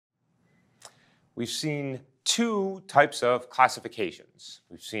we've seen two types of classifications.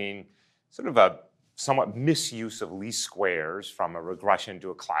 We've seen sort of a somewhat misuse of least squares from a regression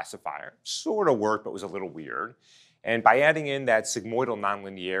to a classifier. Sort of worked, but was a little weird. And by adding in that sigmoidal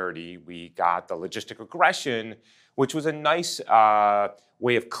nonlinearity, we got the logistic regression, which was a nice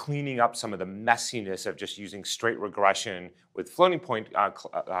way of cleaning up some of the messiness of just using straight regression with floating point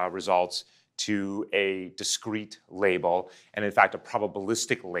results to a discrete label, and in fact a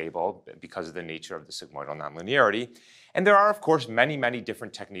probabilistic label because of the nature of the sigmoidal nonlinearity. And there are, of course, many, many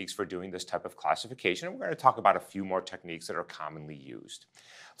different techniques for doing this type of classification, and we're going to talk about a few more techniques that are commonly used.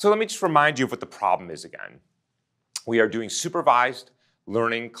 So let me just remind you of what the problem is again. We are doing supervised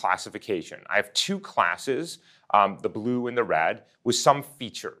learning classification. I have two classes, the blue and the red, with some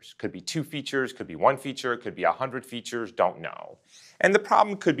features. Could be 2 features, could be 1 feature, could be 100 features, don't know. And the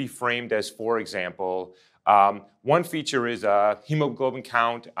problem could be framed as, for example, one feature is a hemoglobin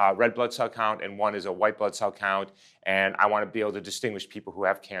count, red blood cell count, and one is a white blood cell count. And I want to be able to distinguish people who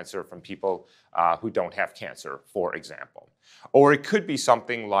have cancer from people who don't have cancer, for example. Or it could be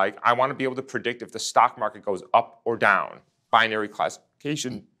something like, I want to be able to predict if the stock market goes up or down. Binary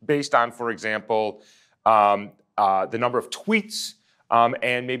classification based on, for example, the number of tweets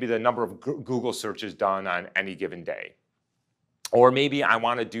and maybe the number of Google searches done on any given day. Or maybe I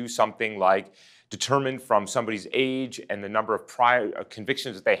want to do something like determine from somebody's age and the number of prior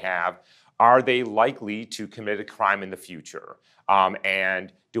convictions that they have, are they likely to commit a crime in the future?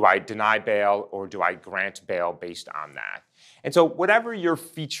 And do I deny bail or do I grant bail based on that? And so whatever your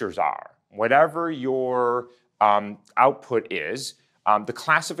features are, whatever your output is, the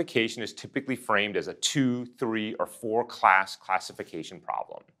classification is typically framed as a 2, 3, or 4 class classification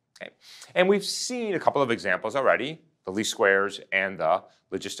problem. Okay? And we've seen a couple of examples already, the least squares and the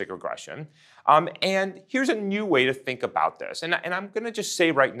logistic regression. And here's a new way to think about this. And I'm going to just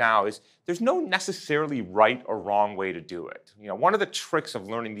say right now is there's no necessarily right or wrong way to do it. You know, one of the tricks of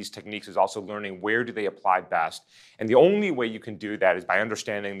learning these techniques is also learning where do they apply best. And the only way you can do that is by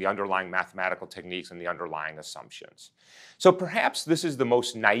understanding the underlying mathematical techniques and the underlying assumptions. So perhaps this is the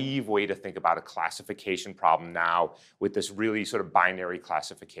most naive way to think about a classification problem now with this really sort of binary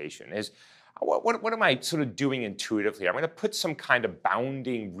classification is, what am I sort of doing intuitively? I'm going to put some kind of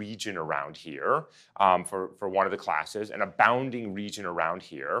bounding region around here for one of the classes and a bounding region around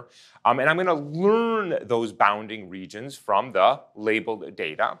here. And I'm going to learn those bounding regions from the labeled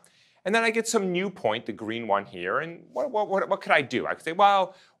data. And then I get some new point, the green one here. And what could I do? I could say,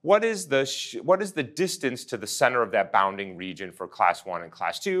 well, what is the distance to the center of that bounding region for class 1 and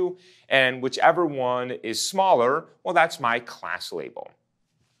class 2? And whichever one is smaller, well, that's my class label.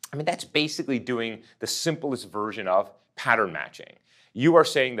 I mean, that's basically doing the simplest version of pattern matching. You are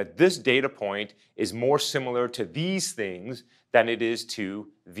saying that this data point is more similar to these things than it is to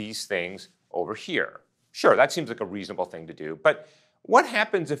these things over here. Sure, that seems like a reasonable thing to do, but what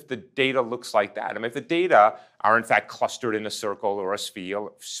happens if the data looks like that? I mean, if the data are in fact clustered in a circle or a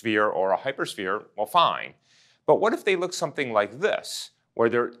sphere or a hypersphere, well, fine. But what if they look something like this, where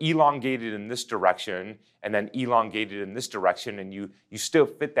they're elongated in this direction and then elongated in this direction, and you still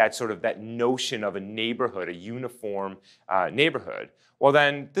fit that sort of that notion of a neighborhood, a uniform neighborhood? Well,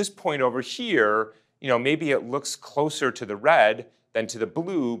 then this point over here, you know, maybe it looks closer to the red than to the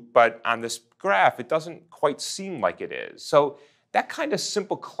blue, but on this graph, it doesn't quite seem like it is. So that kind of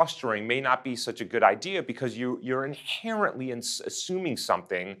simple clustering may not be such a good idea because you're inherently assuming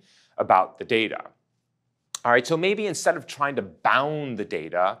something about the data. All right, so maybe instead of trying to bound the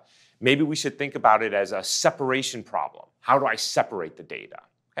data, maybe we should think about it as a separation problem. How do I separate the data?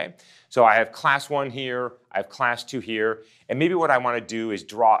 Okay, so I have class 1 here, I have class 2 here, and maybe what I want to do is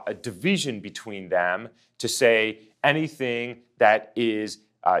draw a division between them to say anything that is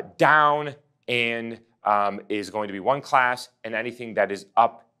down and is going to be one class, and anything that is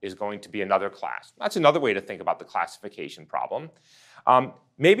up is going to be another class. That's another way to think about the classification problem.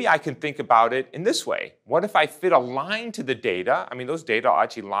 Maybe I can think about it in this way. What if I fit a line to the data? I mean, those data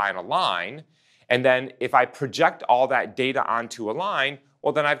actually lie on a line. And then if I project all that data onto a line,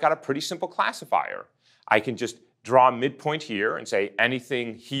 well, then I've got a pretty simple classifier. I can just draw a midpoint here and say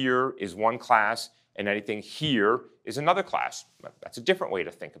anything here is one class and anything here is another class. That's a different way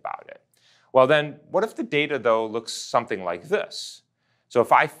to think about it. Well, then what if the data, though, looks something like this? So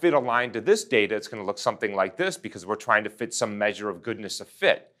if I fit a line to this data, it's going to look something like this because we're trying to fit some measure of goodness of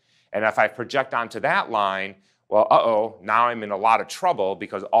fit. And if I project onto that line, well, now I'm in a lot of trouble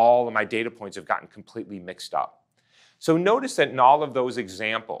because all of my data points have gotten completely mixed up. So notice that in all of those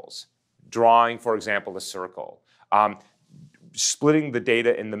examples, drawing, for example, a circle, splitting the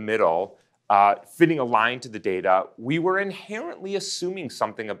data in the middle, fitting a line to the data, we were inherently assuming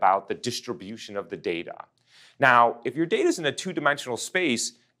something about the distribution of the data. Now, if your data is in a two-dimensional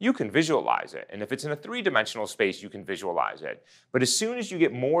space, you can visualize it. And if it's in a three-dimensional space, you can visualize it. But as soon as you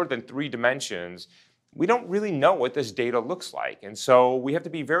get more than 3 dimensions, we don't really know what this data looks like. And so we have to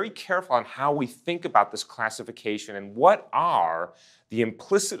be very careful on how we think about this classification and what are the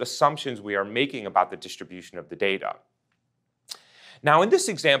implicit assumptions we are making about the distribution of the data. Now, in this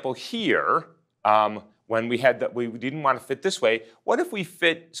example here, when we didn't want to fit this way, what if we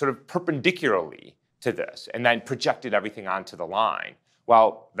fit sort of perpendicularly to this and then projected everything onto the line?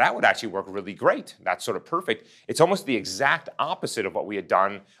 Well, that would actually work really great. That's sort of perfect. It's almost the exact opposite of what we had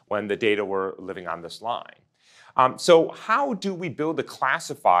done when the data were living on this line. So how do we build a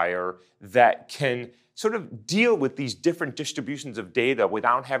classifier that can sort of deal with these different distributions of data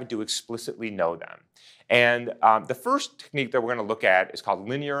without having to explicitly know them? And the first technique that we're going to look at is called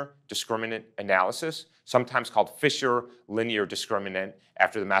linear discriminant analysis, sometimes called Fisher linear discriminant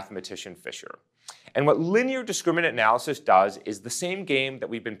after the mathematician Fisher. And what linear discriminant analysis does is the same game that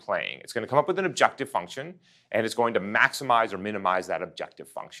we've been playing. It's going to come up with an objective function, and it's going to maximize or minimize that objective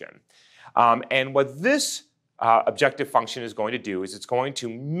function. And what this objective function is going to do is it's going to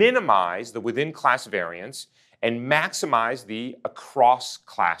minimize the within-class variance and maximize the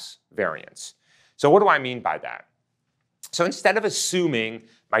across-class variance. So what do I mean by that? So instead of assuming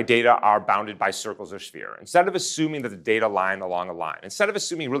my data are bounded by circles or sphere, instead of assuming that the data line along a line, instead of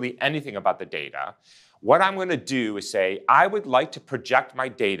assuming really anything about the data, what I'm going to do is say, I would like to project my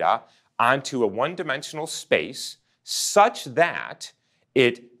data onto a one-dimensional space such that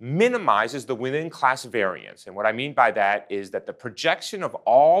it minimizes the within-class variance. And what I mean by that is that the projection of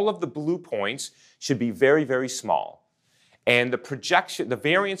all of the blue points should be very, very small. And the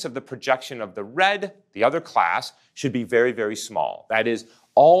variance of the projection of the red, the other class, should be very, very small. That is,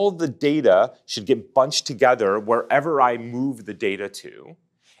 all the data should get bunched together wherever I move the data to.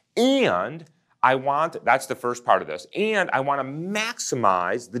 And that's the first part of this, and I want to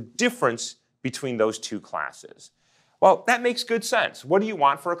maximize the difference between those two classes. Well, that makes good sense. What do you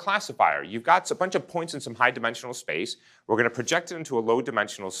want for a classifier? You've got a bunch of points in some high-dimensional space. We're going to project it into a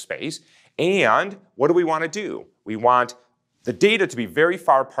low-dimensional space. And what do we want to do? We want the data to be very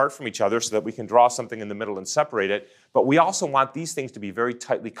far apart from each other so that we can draw something in the middle and separate it. But we also want these things to be very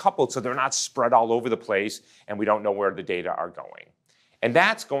tightly coupled so they're not spread all over the place and we don't know where the data are going. And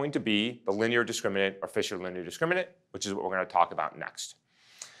that's going to be the linear discriminant or Fisher linear discriminant, which is what we're going to talk about next.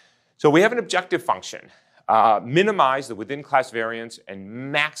 So we have an objective function. Minimize the within-class variance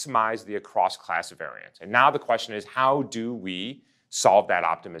and maximize the across-class variance. And now the question is, how do we solve that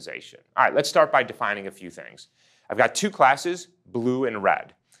optimization? All right, let's start by defining a few things. I've got two classes, blue and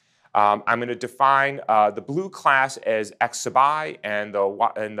red. I'm going to define the blue class as x sub I and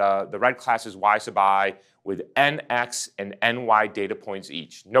the red class as y sub I with nx and ny data points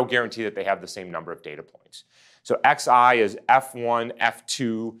each. No guarantee that they have the same number of data points. So xi is f1,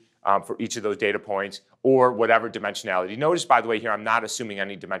 f2 for each of those data points, or whatever dimensionality. Notice, by the way, here I'm not assuming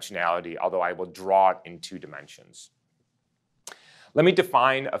any dimensionality, although I will draw it in 2 dimensions. Let me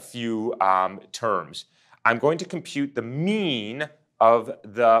define a few terms. I'm going to compute the mean of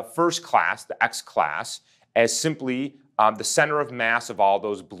the first class, the x class, as simply the center of mass of all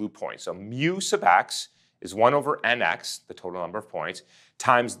those blue points. So mu sub x is 1 over nx, the total number of points,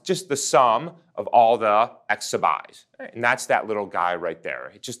 times just the sum of all the x sub i's. And that's that little guy right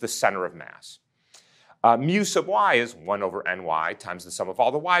there. It's just the center of mass. Mu sub y is 1 over ny times the sum of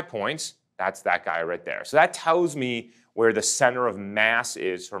all the y points. That's that guy right there. So that tells me where the center of mass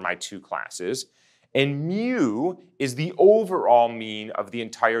is for my two classes. And mu is the overall mean of the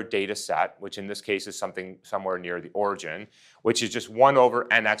entire data set, which in this case is something somewhere near the origin, which is just 1 over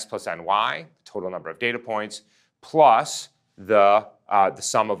nx plus ny, total number of data points, plus the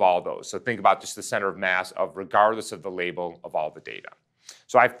sum of all those. So think about just the center of mass of regardless of the label of all the data.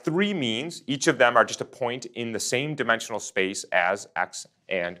 So I have 3 means. Each of them are just a point in the same dimensional space as x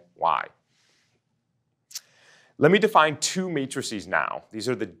and y. Let me define 2 matrices now. These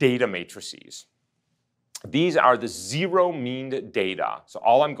are the data matrices. These are the zero mean data. So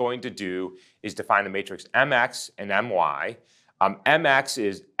all I'm going to do is define a matrix mx and my. Mx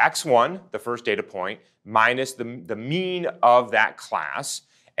is x1, the first data point, minus the mean of that class,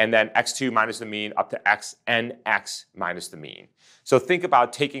 and then x2 minus the mean up to xnx minus the mean. So think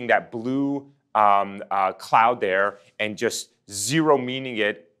about taking that blue cloud there and just zero meaning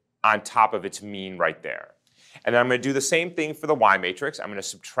it on top of its mean right there. And then I'm going to do the same thing for the y matrix. I'm going to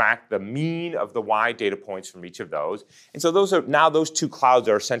subtract the mean of the y data points from each of those. And so those 2 clouds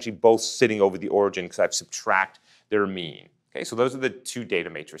are essentially both sitting over the origin because I've subtracted their mean. Okay, so those are the 2 data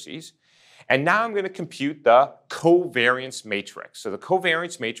matrices. And now I'm going to compute the covariance matrix. So the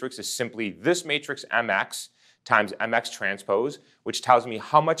covariance matrix is simply this matrix MX times MX transpose, which tells me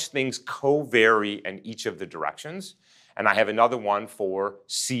how much things covary in each of the directions. And I have another one for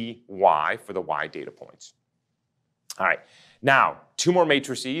CY for the Y data points. All right, now 2 more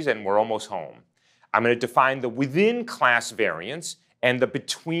matrices and we're almost home. I'm going to define the within class variance and the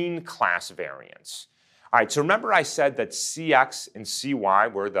between class variance. All right, so remember I said that CX and CY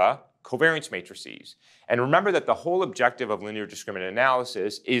were the covariance matrices. And remember that the whole objective of linear discriminant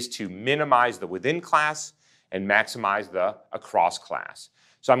analysis is to minimize the within class and maximize the across class.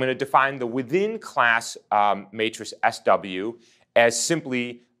 So I'm going to define the within class matrix SW as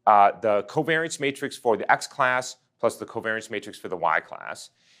simply the covariance matrix for the X class plus the covariance matrix for the Y class.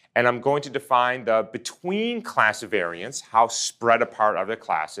 And I'm going to define the between class variance, how spread apart are the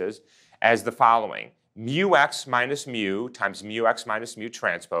classes, as the following. Mu X minus mu times mu X minus mu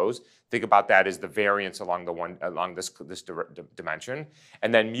transpose. Think about that as the variance along this dimension.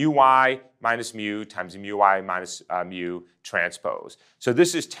 And then mu Y minus mu times mu Y minus mu transpose. So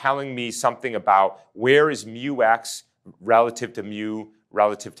this is telling me something about where is mu X relative to mu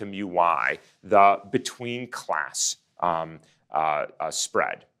Y, the between class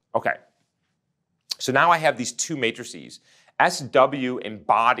spread. Okay. So now I have these 2 matrices. SW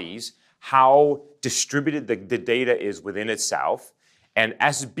embodies how distributed the data is within itself, and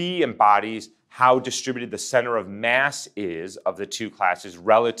SB embodies how distributed the center of mass is of the 2 classes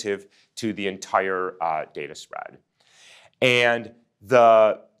relative to the entire data spread. And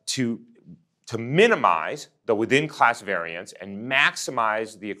to minimize the within class variance and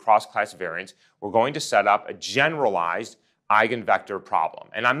maximize the across class variance, we're going to set up a generalized eigenvector problem.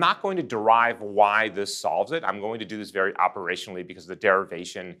 And I'm not going to derive why this solves it. I'm going to do this very operationally because the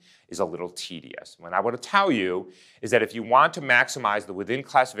derivation is a little tedious. What I want to tell you is that if you want to maximize the within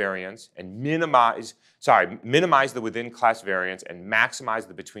class variance and minimize the within class variance and maximize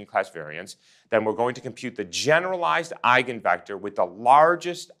the between class variance, then we're going to compute the generalized eigenvector with the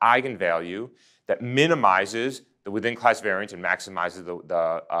largest eigenvalue that minimizes the within class variance and maximizes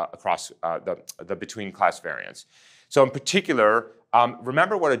the between class variance. So in particular,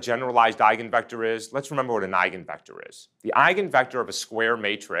 remember what a generalized eigenvector is? Let's remember what an eigenvector is. The eigenvector of a square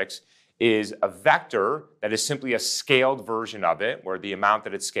matrix is a vector that is simply a scaled version of it, where the amount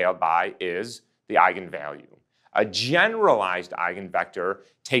that it's scaled by is the eigenvalue. A generalized eigenvector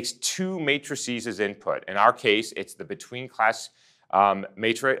takes 2 matrices as input. In our case, it's the between class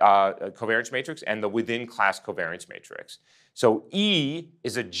covariance matrix and the within class covariance matrix. So E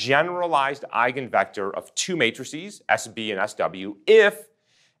is a generalized eigenvector of 2 matrices, SB and SW, if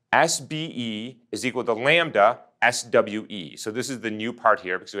SBE is equal to lambda SWE. So this is the new part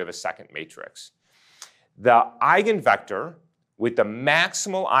here because we have a second matrix. The eigenvector with the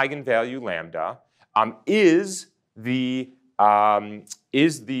maximal eigenvalue lambda is the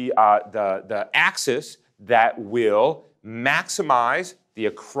axis that will maximize the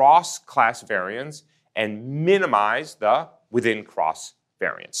across class variance and minimize the within cross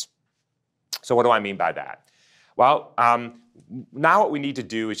variance. So what do I mean by that? Well, now what we need to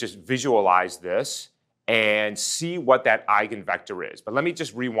do is just visualize this and see what that eigenvector is. But let me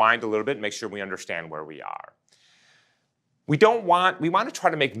just rewind a little bit and make sure we understand where we are. We want to try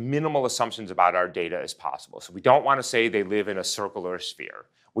to make minimal assumptions about our data as possible. So we don't want to say they live in a circle or a sphere.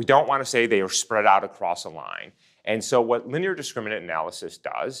 We don't want to say they are spread out across a line. And so what linear discriminant analysis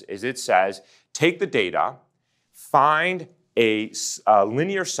does is it says, take the data, find a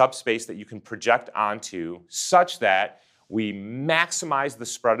linear subspace that you can project onto such that we maximize the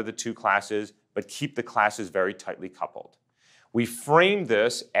spread of the 2 classes, but keep the classes very tightly coupled. We frame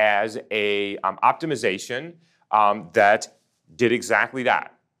this as a optimization that did exactly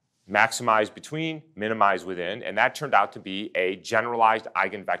that. Maximize between, minimize within, and that turned out to be a generalized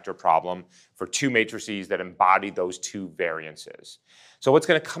eigenvector problem for 2 matrices that embody those 2 variances. So what's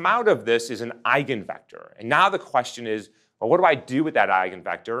going to come out of this is an eigenvector. And now the question is, well, what do I do with that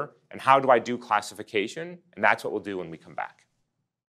eigenvector, and how do I do classification? And that's what we'll do when we come back.